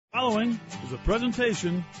Following is a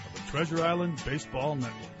presentation of the Treasure Island Baseball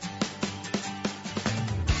Network.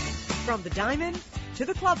 From the diamond to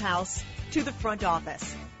the clubhouse to the front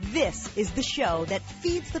office, this is the show that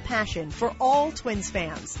feeds the passion for all Twins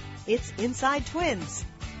fans. It's Inside Twins.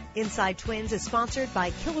 Inside Twins is sponsored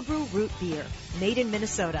by Killebrew Root Beer, made in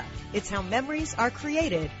Minnesota. It's how memories are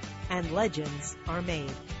created and legends are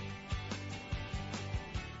made.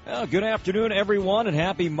 Well, good afternoon, everyone, and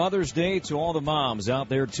happy Mother's Day to all the moms out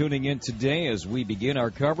there tuning in today as we begin our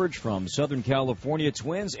coverage from Southern California.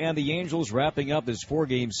 Twins and the Angels wrapping up this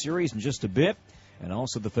four-game series in just a bit, and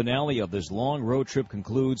also the finale of this long road trip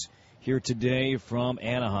concludes here today from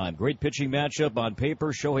Anaheim. Great pitching matchup on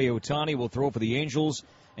paper. Shohei Ohtani will throw for the Angels,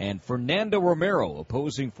 and Fernando Romero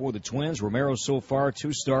opposing for the Twins. Romero so far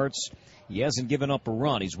 2 starts. He hasn't given up a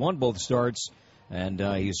run. He's won both starts. And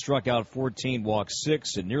he struck out 14, walked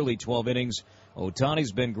 6 in nearly 12 innings.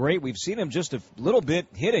 Ohtani's been great. We've seen him just a little bit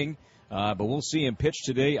hitting, but we'll see him pitch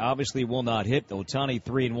today. Obviously will not hit. Ohtani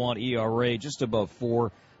 3-1 ERA, just above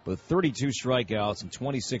 4, but 32 strikeouts and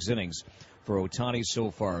 26 innings for Ohtani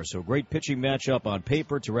so far. So great pitching matchup on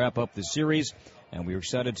paper to wrap up the series. And we're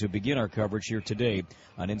excited to begin our coverage here today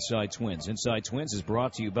on Inside Twins. Inside Twins is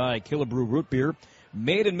brought to you by Killebrew Root Beer.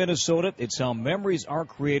 Made in Minnesota, it's how memories are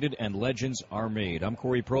created and legends are made. I'm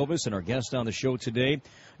Corey Provis, and our guest on the show today,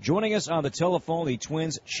 joining us on the telephone, the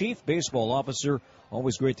Twins' Chief Baseball Officer.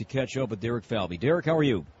 Always great to catch up with Derek Falvey. Derek, how are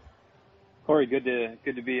you? Corey, good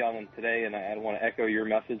to be on today, and I want to echo your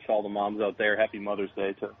message to all the moms out there. Happy Mother's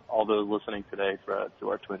Day to all those listening today to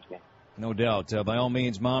our Twins game. No doubt. By all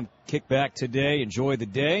means, Mom, kick back today, enjoy the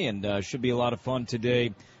day, and should be a lot of fun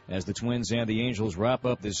today as the Twins and the Angels wrap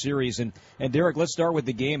up this series. And Derek, let's start with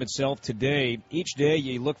the game itself today. Each day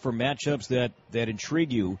you look for matchups that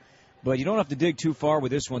intrigue you, but you don't have to dig too far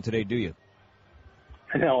with this one today, do you?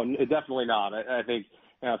 No, definitely not. I think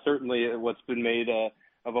certainly what's been made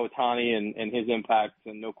of Ohtani and his impact,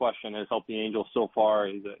 and no question, has helped the Angels so far.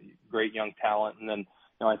 He's a great young talent. And then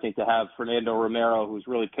I think to have Fernando Romero, who's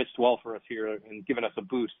really pitched well for us here and given us a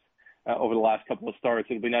boost over the last couple of starts,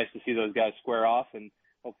 it'll be nice to see those guys square off, and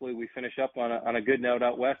hopefully we finish up on a good note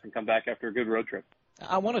out west and come back after a good road trip.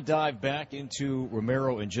 I want to dive back into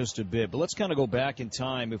Romero in just a bit, but let's kind of go back in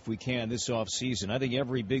time if we can this offseason. I think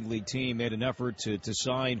every big league team made an effort to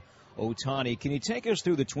sign Ohtani. Can you take us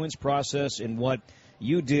through the Twins process and what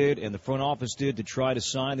you did and the front office did to try to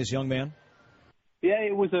sign this young man? Yeah,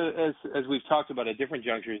 it was, as we've talked about at different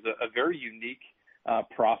junctures, a very unique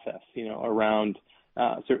process, around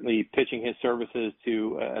certainly pitching his services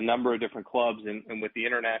to a number of different clubs. And with the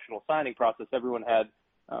international signing process, everyone had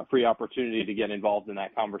free opportunity to get involved in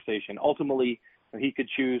that conversation. Ultimately, he could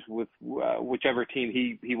choose with whichever team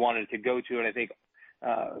he wanted to go to. And I think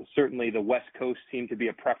certainly the West Coast seemed to be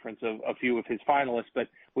a preference of a few of his finalists. But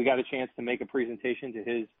we got a chance to make a presentation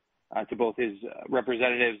to both his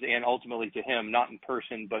representatives and ultimately to him, not in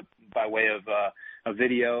person, but by way of a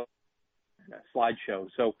video, a slideshow.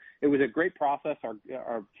 So it was a great process.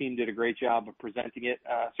 Our team did a great job of presenting it.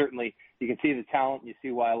 Certainly, you can see the talent. You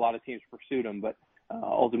see why a lot of teams pursued him, but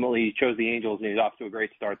ultimately he chose the Angels, and he's off to a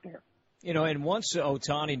great start there. And once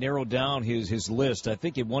Ohtani narrowed down his list, I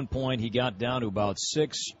think at one point he got down to about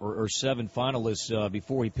 6 or 7 finalists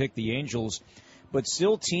before he picked the Angels. But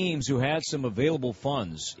still teams who had some available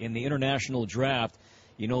funds in the international draft,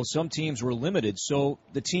 some teams were limited. So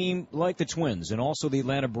the team like the Twins and also the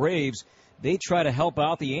Atlanta Braves, they try to help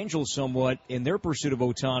out the Angels somewhat in their pursuit of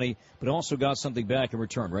Ohtani, but also got something back in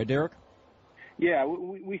return. Right, Derek? Yeah,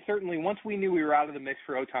 we certainly, once we knew we were out of the mix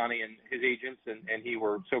for Ohtani and his agents, and he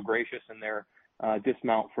were so gracious in their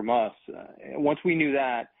dismount from us, once we knew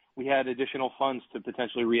that, we had additional funds to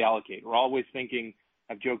potentially reallocate. We're always thinking,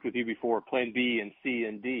 I've joked with you before, plan B and C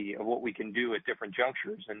and D of what we can do at different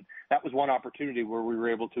junctures. And that was one opportunity where we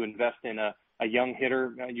were able to invest in a young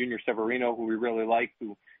hitter, Junior Severino, who we really liked,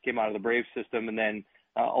 who came out of the Braves system, and then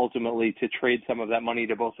ultimately to trade some of that money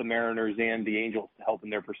to both the Mariners and the Angels to help in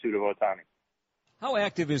their pursuit of Ohtani. How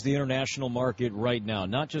active is the international market right now?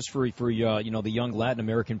 Not just for the young Latin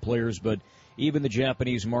American players, but even the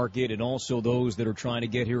Japanese market and also those that are trying to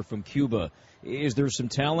get here from Cuba. Is there some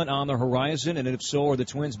talent on the horizon? And if so, are the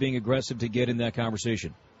Twins being aggressive to get in that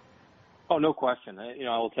conversation? Oh, no question. I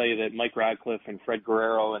will tell you that Mike Radcliffe and Fred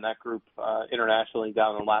Guerrero and that group internationally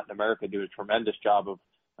down in Latin America do a tremendous job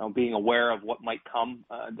of being aware of what might come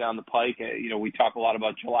down the pike. We talk a lot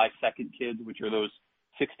about July 2nd kids, which are those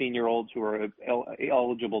 16-year-olds who are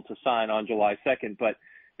eligible to sign on July 2nd. But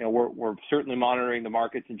we're certainly monitoring the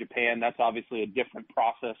markets in Japan. That's obviously a different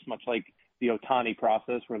process, much like the Ohtani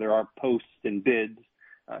process, where there are posts and bids.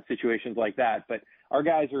 situations like that. But our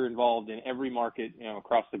guys are involved in every market,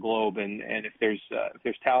 across the globe, and if there's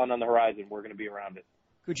talent on the horizon, we're going to be around it.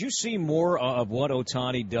 Could you see more of what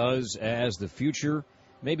Ohtani does as the future?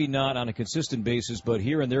 Maybe not on a consistent basis, but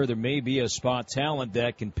here and there may be a spot talent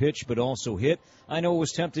that can pitch but also hit. I know it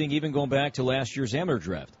was tempting even going back to last year's amateur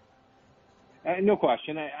draft. No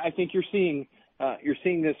question. I think you're seeing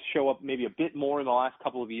this show up maybe a bit more in the last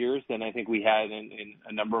couple of years than I think we had in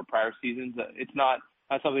a number of prior seasons. It's not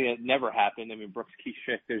something that never happened. I mean, Brooks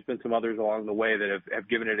Keichik, there's been some others along the way that have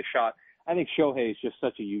given it a shot. I think Shohei is just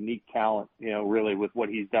such a unique talent, really with what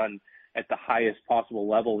he's done at the highest possible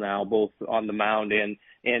level now, both on the mound and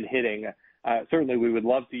hitting. Certainly we would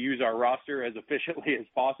love to use our roster as efficiently as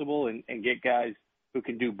possible and get guys who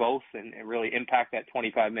can do both and really impact that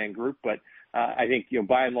 25-man group. But I think,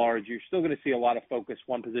 by and large, you're still going to see a lot of focus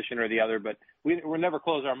one position or the other, but we'll never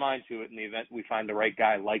close our mind to it in the event we find the right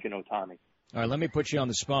guy like an Ohtani. All right, let me put you on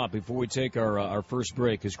the spot before we take our first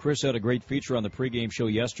break, because Chris had a great feature on the pregame show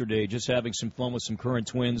yesterday, just having some fun with some current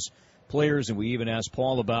Twins players, and we even asked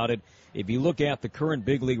Paul about it. If you look at the current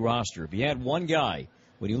big league roster, if you had one guy,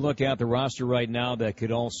 when you look at the roster right now that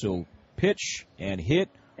could also pitch and hit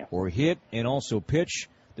or hit and also pitch,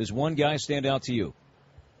 does one guy stand out to you?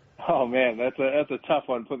 Oh man, that's a tough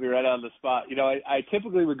one. Put me right on the spot. I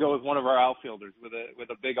typically would go with one of our outfielders with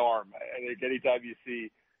a big arm. I think anytime you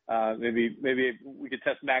see maybe we could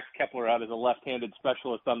test Max Kepler out as a left-handed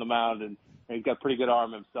specialist on the mound, and he's got a pretty good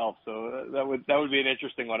arm himself. So that would be an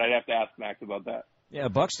interesting one. I'd have to ask Max about that. Yeah,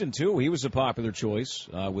 Buxton too. He was a popular choice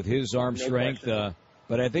with his arm strength.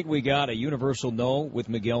 But I think we got a universal no with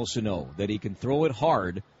Miguel Sano, that he can throw it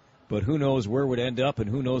hard, but who knows where it would end up, and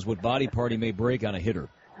who knows what body part he may break on a hitter.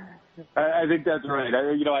 I think that's right.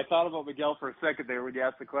 I thought about Miguel for a second there when you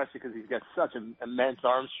asked the question, because he's got such an immense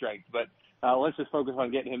arm strength. But let's just focus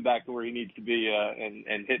on getting him back to where he needs to be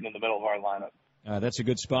and hitting in the middle of our lineup. That's a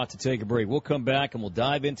good spot to take a break. We'll come back and we'll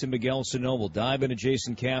dive into Miguel Sano. We'll dive into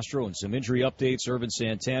Jason Castro and some injury updates, Irvin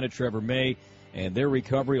Santana, Trevor May, and their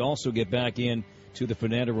recovery. Also get back in to the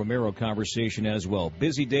Fernando Romero conversation as well.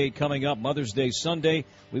 Busy day coming up, Mother's Day Sunday.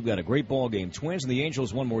 We've got a great ball game. Twins and the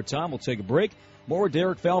Angels one more time. We'll take a break. More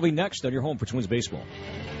Derek Falvey next on your home for Twins baseball.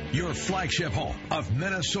 Your flagship home of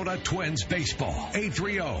Minnesota Twins baseball.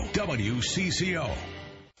 830 WCCO.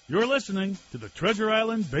 You're listening to the Treasure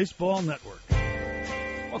Island Baseball Network.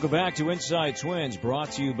 Welcome back to Inside Twins,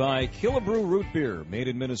 brought to you by Killebrew Root Beer, made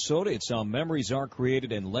in Minnesota. It's how memories are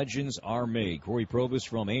created and legends are made. Corey Probus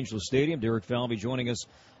from Angel Stadium, Derek Falvey joining us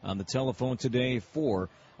on the telephone today for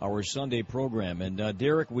our Sunday program. And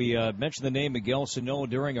Derek, we mentioned the name Miguel Sano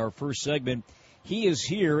during our first segment. He is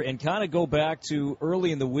here, and kind of go back to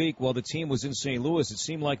early in the week while the team was in St. Louis. It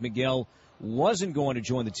seemed like Miguel wasn't going to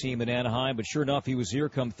join the team in Anaheim, but sure enough, he was here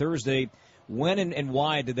come Thursday. When and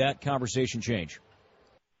why did that conversation change?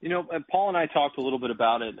 Paul and I talked a little bit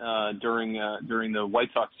about it during the White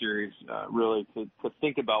Sox series, really to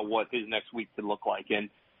think about what his next week could look like. And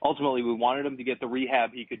ultimately, we wanted him to get the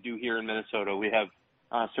rehab he could do here in Minnesota. We have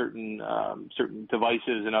certain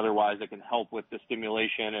devices and otherwise that can help with the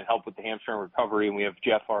stimulation and help with the hamstring recovery. And we have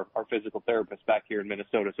Jeff, our physical therapist, back here in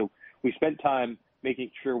Minnesota. So we spent time making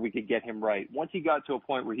sure we could get him right. Once he got to a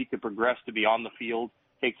point where he could progress to be on the field,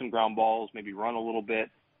 take some ground balls, maybe run a little bit,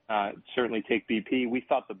 certainly take BP, we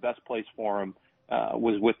thought the best place for him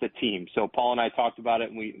was with the team. So Paul and I talked about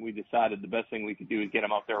it, and we decided the best thing we could do is get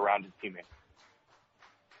him out there around his teammates.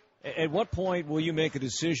 At what point will you make a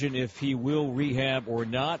decision if he will rehab or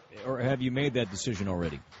not, or have you made that decision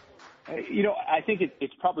already? I think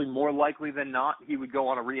it's probably more likely than not he would go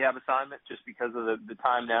on a rehab assignment just because of the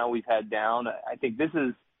time now we've had down. I think this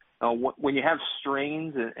is when you have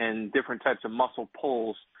strains and different types of muscle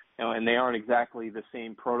pulls, and they aren't exactly the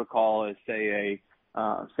same protocol as say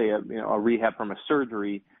a rehab from a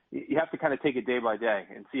surgery. You have to kind of take it day by day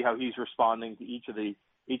and see how he's responding to each of the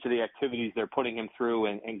activities they're putting him through,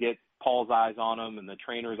 and get Paul's eyes on him and the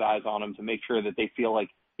trainer's eyes on him to make sure that they feel like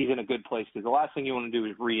he's in a good place. Because the last thing you want to do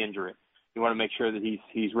is re-injure it. You want to make sure that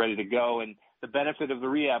he's ready to go. And the benefit of the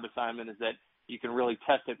rehab assignment is that you can really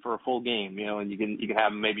test it for a full game, and you can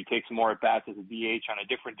have him maybe take some more at bats as a DH on a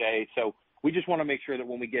different day. So we just want to make sure that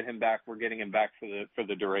when we get him back, we're getting him back for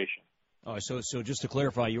the duration. Oh, so just to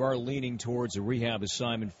clarify, you are leaning towards a rehab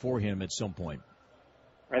assignment for him at some point.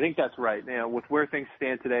 I think that's right. With where things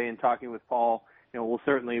stand today and talking with Paul, we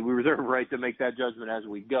reserve the right to make that judgment as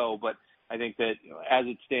we go. But I think that as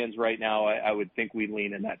it stands right now, I would think we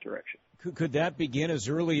lean in that direction. Could that begin as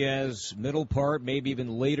early as middle part, maybe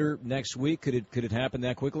even later next week? Could it happen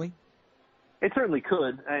that quickly? It certainly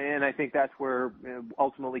could, and I think that's where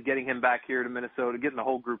ultimately getting him back here to Minnesota, getting the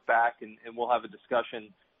whole group back, and we'll have a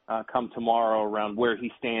discussion come tomorrow around where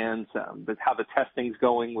he stands, but how the testing's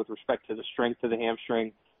going with respect to the strength of the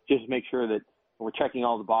hamstring, just make sure that we're checking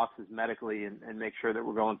all the boxes medically and make sure that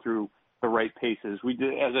we're going through the right paces.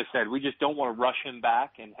 As I said, we just don't want to rush him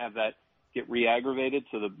back and have that get re-aggravated,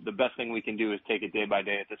 so the best thing we can do is take it day by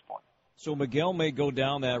day at this point. So Miguel may go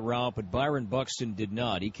down that route, but Byron Buxton did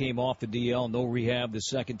not. He came off the DL, no rehab the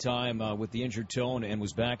second time with the injured toe, and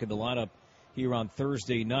was back in the lineup here on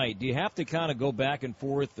Thursday night. Do you have to kind of go back and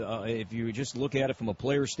forth if you just look at it from a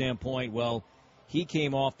player standpoint? Well, he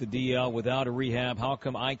came off the DL without a rehab. How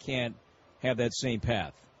come I can't have that same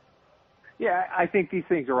path? Yeah, I think these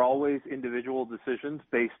things are always individual decisions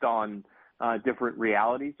based on different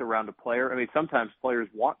realities around a player. I mean, sometimes players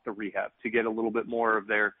want the rehab to get a little bit more of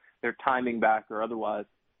their timing back or otherwise.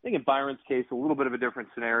 I think in Byron's case, a little bit of a different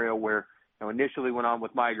scenario where, initially went on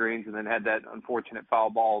with migraines and then had that unfortunate foul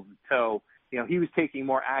ball in the toe. He was taking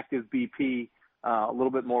more active BP, a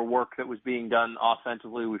little bit more work that was being done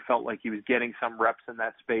offensively. We felt like he was getting some reps in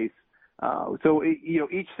that space.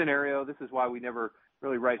 Each scenario, this is why we never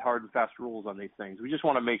really write hard and fast rules on these things. We just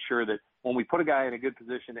want to make sure that when we put a guy in a good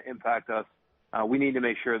position to impact us, we need to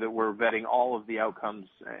make sure that we're vetting all of the outcomes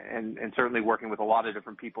and certainly working with a lot of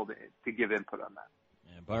different people to give input on that.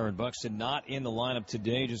 And Byron Buxton not in the lineup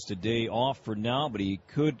today, just a day off for now, but he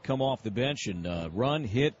could come off the bench and run,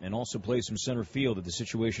 hit, and also play some center field if the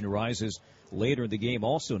situation arises later in the game.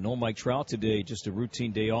 Also, no Mike Trout today, just a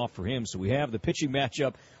routine day off for him. So we have the pitching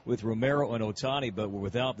matchup with Romero and Ohtani, but we're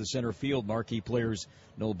without the center field marquee players,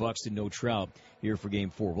 no Buxton, no Trout here for Game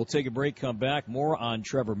 4. We'll take a break, come back, more on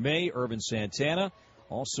Trevor May, Ervin Santana,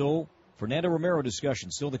 also Fernando Romero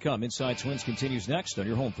discussion still to come. Inside Twins continues next on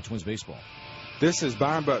your home for Twins baseball. This is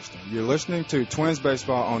Byron Buxton. You're listening to Twins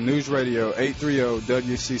baseball on News Radio 830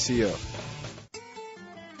 WCCO.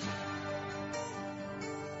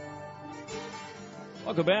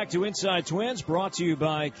 Welcome back to Inside Twins, brought to you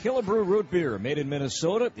by Killebrew Root Beer, made in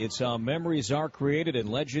Minnesota. It's how memories are created and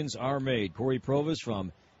legends are made. Corey Provis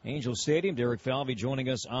from Angel Stadium, Derek Falvey joining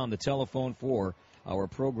us on the telephone for our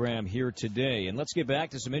program here today. And let's get back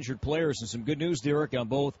to some injured players and some good news, Derek, on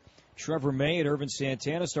both Trevor May and Ervin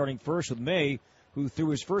Santana, starting first with May, who threw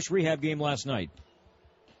his first rehab game last night.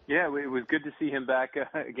 Yeah, it was good to see him back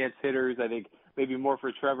against hitters. I think maybe more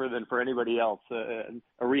for Trevor than for anybody else.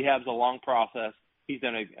 A rehab's a long process. He's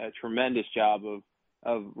done a tremendous job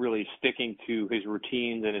of really sticking to his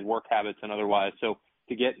routines and his work habits and otherwise. So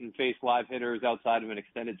to get and face live hitters outside of an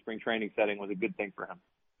extended spring training setting was a good thing for him.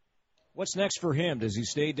 What's next for him? Does he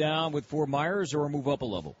stay down with Fort Myers or move up a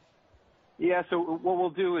level? Yeah, so what we'll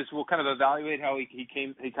do is we'll kind of evaluate how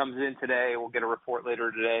he comes in today. We'll get a report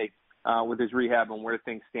later today with his rehab and where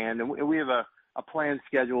things stand. And we have a planned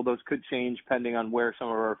schedule. Those could change depending on where some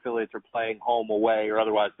of our affiliates are playing, home, away, or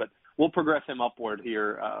otherwise. But we'll progress him upward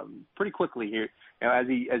here pretty quickly here. As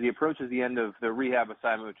he approaches the end of the rehab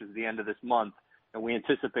assignment, which is the end of this month, and we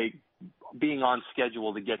anticipate being on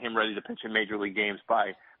schedule to get him ready to pitch in Major League games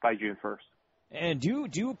by June 1st. And do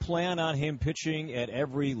you plan on him pitching at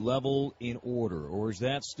every level in order, or is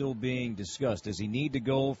that still being discussed? Does he need to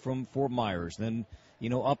go from Fort Myers, then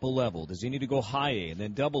up a level? Does he need to go high A and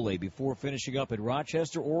then double A before finishing up at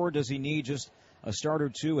Rochester, or does he need just a start or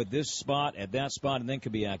two at this spot, at that spot, and then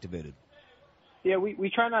could be activated? Yeah, we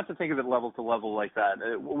try not to think of it level to level like that.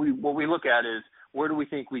 What we look at is where do we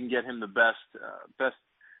think we can get him the best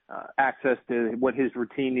access to what his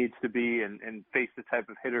routine needs to be and face the type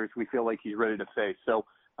of hitters we feel like he's ready to face. So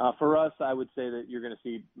for us, I would say that you're going to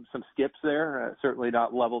see some skips there, certainly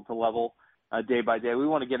not level to level day by day. We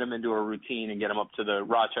want to get him into a routine and get him up to the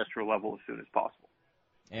Rochester level as soon as possible.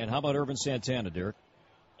 And how about Ervin Santana, Derek?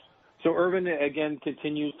 So Ervin, again,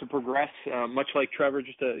 continues to progress, much like Trevor,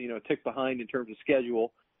 just a tick behind in terms of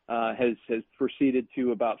schedule, has proceeded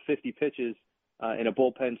to about 50 pitches in a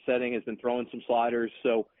bullpen setting, has been throwing some sliders.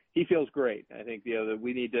 So he feels great. I think that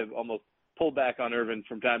we need to almost pull back on Ervin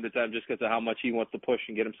from time to time just because of how much he wants to push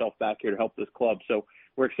and get himself back here to help this club. So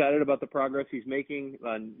we're excited about the progress he's making,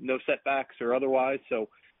 no setbacks or otherwise. So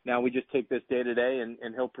now we just take this day to day,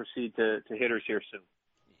 and he'll proceed to hitters here soon.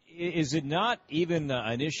 Is it not even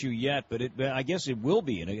an issue yet, but I guess it will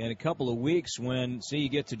be in a couple of weeks when, say, you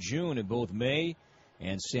get to June and both May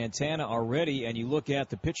and Santana are ready, and you look at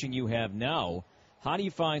the pitching you have now, how do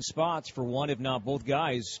you find spots for one, if not both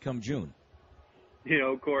guys, come June?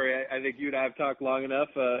 Corey, I think you and I have talked long enough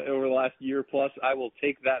over the last year plus. I will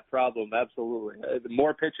take that problem, absolutely. The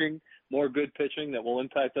more pitching, more good pitching that will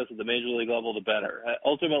impact us at the Major League level, the better.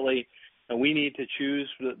 Ultimately, And we need to choose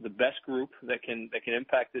the best group that can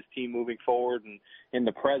impact this team moving forward and in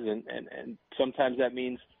the present. And sometimes that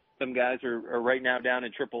means some guys are right now down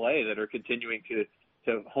in AAA that are continuing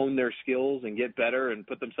to hone their skills and get better and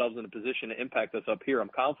put themselves in a position to impact us up here. I'm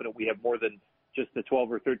confident we have more than just the 12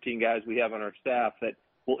 or 13 guys we have on our staff that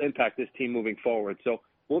will impact this team moving forward. So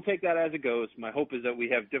we'll take that as it goes. My hope is that we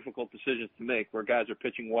have difficult decisions to make where guys are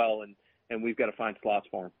pitching well and we've got to find slots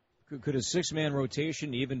for them. Could a six-man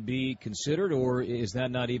rotation even be considered, or is that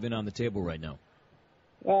not even on the table right now?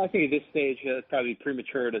 Well, I think at this stage it's probably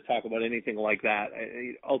premature to talk about anything like that.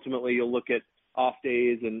 Ultimately, you'll look at off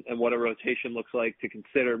days and what a rotation looks like to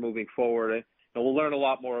consider moving forward. And we'll learn a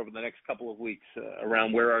lot more over the next couple of weeks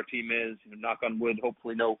around where our team is. Knock on wood,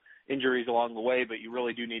 hopefully no injuries along the way, but you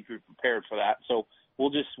really do need to be prepared for that. So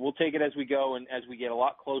we'll take it as we go, and as we get a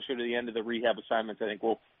lot closer to the end of the rehab assignments, I think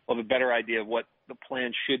we'll have a better idea of what the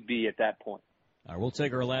plan should be at that point. All right, we'll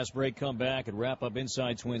take our last break, come back, and wrap up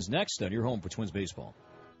Inside Twins next on your home for Twins baseball.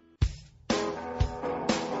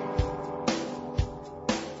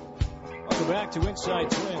 Welcome back to Inside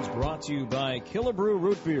Twins, brought to you by Killebrew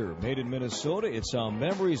Root Beer, made in Minnesota. It's how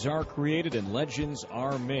memories are created and legends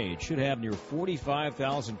are made. Should have near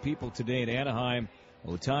 45,000 people today in Anaheim.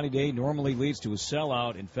 Ohtani Day normally leads to a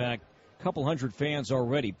sellout. In fact, a couple hundred fans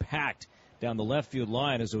already packed down the left field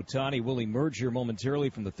line as Ohtani will emerge here momentarily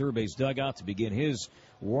from the third base dugout to begin his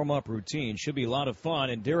warm-up routine. Should be a lot of fun.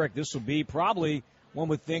 And, Derek, this will be probably, one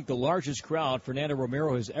would think, the largest crowd Fernando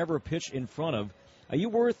Romero has ever pitched in front of.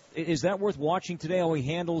 Is that worth watching today, how he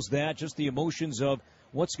handles that, just the emotions of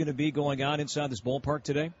what's going to be going on inside this ballpark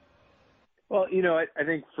today? Well, I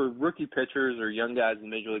think for rookie pitchers or young guys in the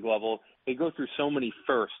major league level, they go through so many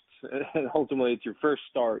firsts. And ultimately, it's your first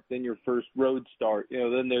start, then your first road start.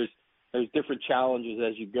 Then there's different challenges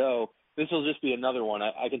as you go. This will just be another one.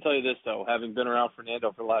 I can tell you this, though, having been around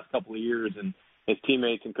Fernando for the last couple of years, and his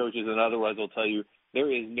teammates and coaches and otherwise will tell you there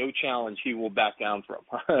is no challenge he will back down from.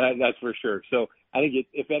 That's for sure. So I think,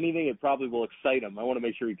 if anything, it probably will excite him. I want to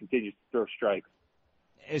make sure he continues to throw strikes.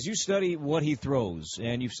 As you study what he throws,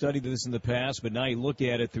 and you've studied this in the past, but now you look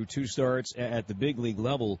at it through two starts at the big league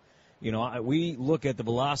level, we look at the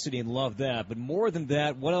velocity and love that. But more than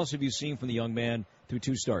that, what else have you seen from the young man through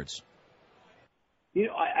two starts?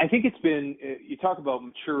 I think it's been, you talk about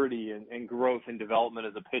maturity and growth and development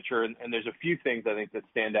as a pitcher, and there's a few things I think that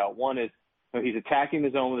stand out. One is he's attacking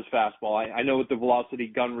the zone with his fastball. I know what the velocity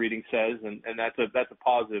gun reading says, and that's a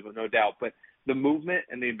positive, no doubt. But the movement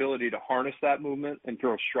and the ability to harness that movement and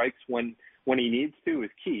throw strikes when he needs to is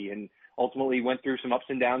key. And ultimately, he went through some ups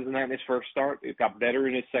and downs in that in his first start. It got better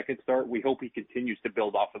in his second start. We hope he continues to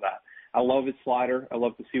build off of that. I love his slider. I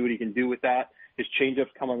love to see what he can do with that. His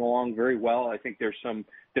changeup's coming along very well. I think there's some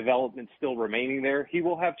development still remaining there. He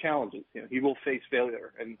will have challenges. He will face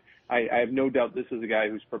failure. And I have no doubt this is a guy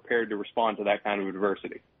who's prepared to respond to that kind of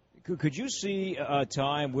adversity. Could you see a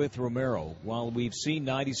time with Romero, while we've seen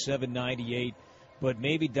 97, 98, but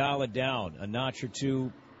maybe dial it down a notch or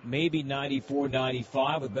two, maybe 94,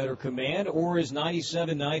 95 with better command, or is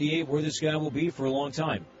 97, 98 where this guy will be for a long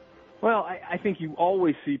time? Well, I think you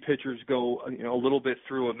always see pitchers go, a little bit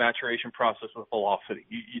through a maturation process with velocity.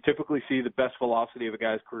 You typically see the best velocity of a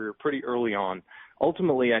guy's career pretty early on.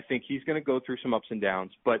 Ultimately, I think he's going to go through some ups and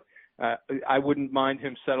downs, but I wouldn't mind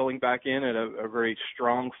him settling back in at a very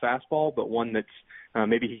strong fastball, but one that's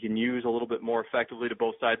maybe he can use a little bit more effectively to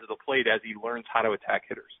both sides of the plate as he learns how to attack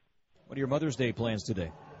hitters. What are your Mother's Day plans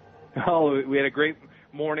today? Oh, we had a great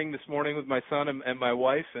morning this morning with my son and my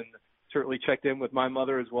wife, and certainly checked in with my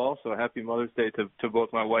mother as well. So happy Mother's Day to both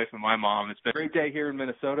my wife and my mom. It's been a great day here in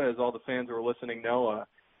Minnesota, as all the fans who are listening know. A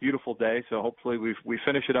beautiful day. So hopefully we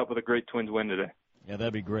finish it up with a great Twins win today. Yeah,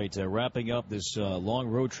 that'd be great. Wrapping up this long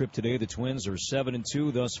road trip today, the Twins are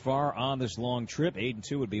 7-2 thus far on this long trip.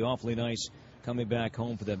 8-2 would be awfully nice coming back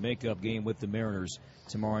home for that makeup game with the Mariners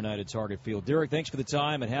tomorrow night at Target Field. Derek, thanks for the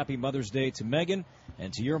time, and happy Mother's Day to Megan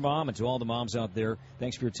and to your mom and to all the moms out there.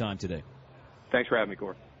 Thanks for your time today. Thanks for having me,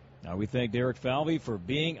 Corey. We thank Derek Falvey for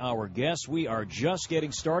being our guest. We are just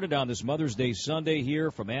getting started on this Mother's Day Sunday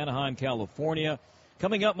here from Anaheim, California.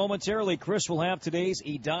 Coming up momentarily, Chris will have today's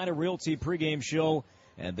Edina Realty pregame show.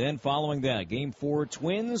 And then following that, Game 4,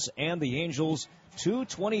 Twins and the Angels, two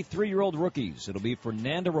 23-year-old rookies. It'll be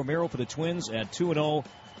Fernando Romero for the Twins at 2-0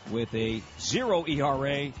 with a 0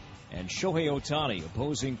 ERA. And Shohei Ohtani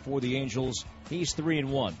opposing for the Angels. He's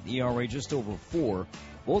 3-1. ERA just over 4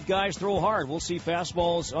 Both guys throw hard. We'll see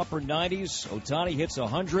fastballs upper 90s. Ohtani hits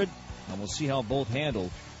 100, and we'll see how both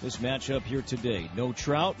handle this matchup here today. No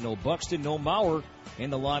Trout, no Buxton, no Mauer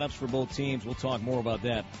in the lineups for both teams. We'll talk more about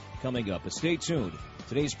that coming up. But stay tuned.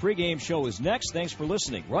 Today's pregame show is next. Thanks for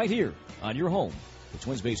listening right here on your home for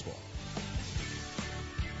Twins Baseball.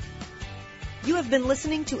 You have been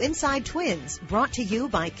listening to Inside Twins, brought to you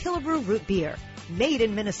by Killebrew Root Beer. Made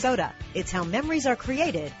in Minnesota. It's how memories are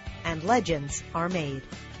created and legends are made.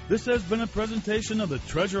 This has been a presentation of the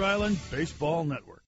Treasure Island Baseball Network.